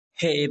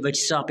Hey,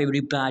 what's up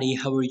everybody?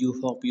 How are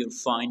you? Hope you're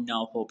fine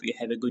now. Hope you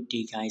have a good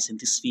day, guys. In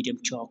this video, I'm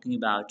talking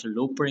about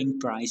Loopring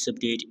price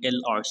update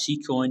LRC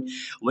coin.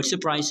 What's the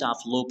price of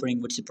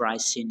Loopring? What's the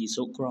price in the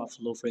Zocra of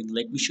Loopring?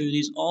 Let me show you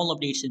these all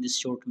updates in this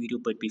short video.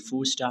 But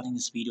before starting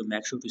this video,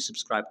 make sure to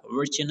subscribe to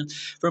our channel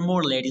for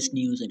more latest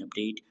news and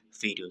update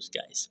videos,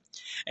 guys.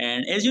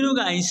 And as you know,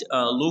 guys,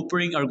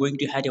 Loopring are going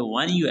to hit a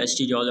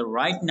 $1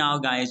 right now,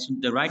 guys.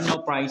 The right now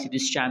price at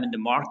this time in the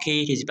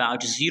market is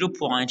about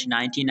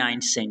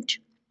 0.99 cent.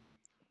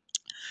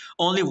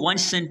 Only 1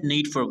 cent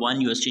need for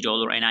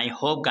 $1, and I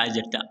hope, guys,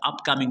 that the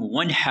upcoming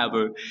 1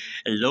 hour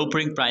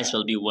lowering price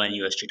will be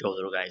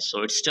 $1, guys.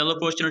 So it's still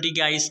opportunity,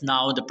 guys.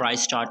 Now the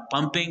price start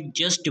pumping.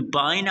 Just to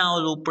buy now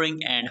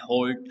lowering and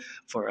hold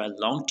for a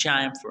long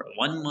time, for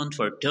 1 month,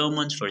 for 2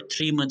 months, for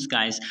 3 months,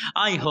 guys.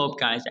 I hope,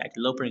 guys, that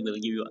lowering will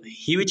give you a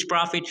huge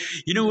profit.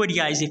 You know what,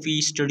 guys, if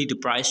we study the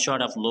price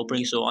chart of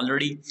lowering, so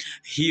already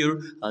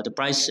here the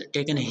price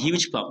taken a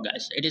huge pump,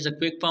 guys. It is a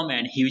quick pump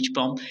and huge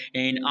pump,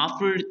 and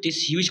after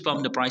this huge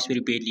pump the price very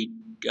badly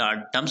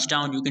dumps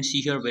down. You can see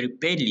here very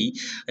badly,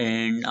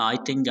 and I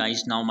think,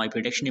 guys, now my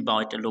prediction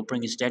about the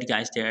Loopring is that,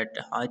 guys, that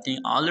I think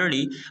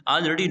already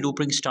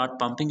Loopring start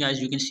pumping, guys.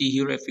 You can see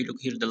here, if you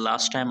look here the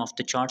last time of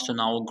the chart, so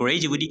now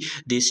gradually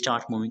they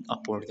start moving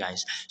upward,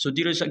 guys. So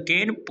there is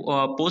again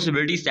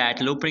possibilities that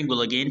Loopring will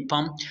again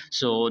pump.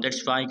 So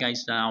that's why,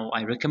 guys, now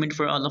I recommend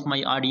for all of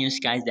my audience,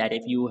 guys, that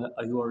if you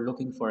are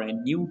looking for a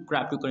new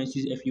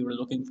cryptocurrencies, if you are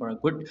looking for a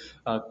good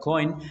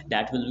coin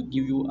that will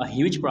give you a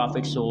huge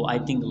profit, so I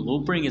think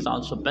Loopring is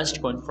also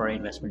best coin for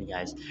investment,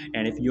 guys.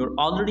 And if you're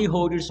already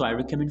holding, so I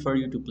recommend for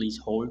you to please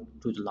hold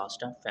to the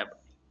last of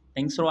February.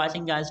 Thanks for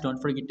watching, guys. Don't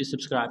forget to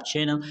subscribe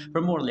channel for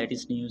more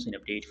latest news and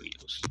update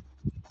videos.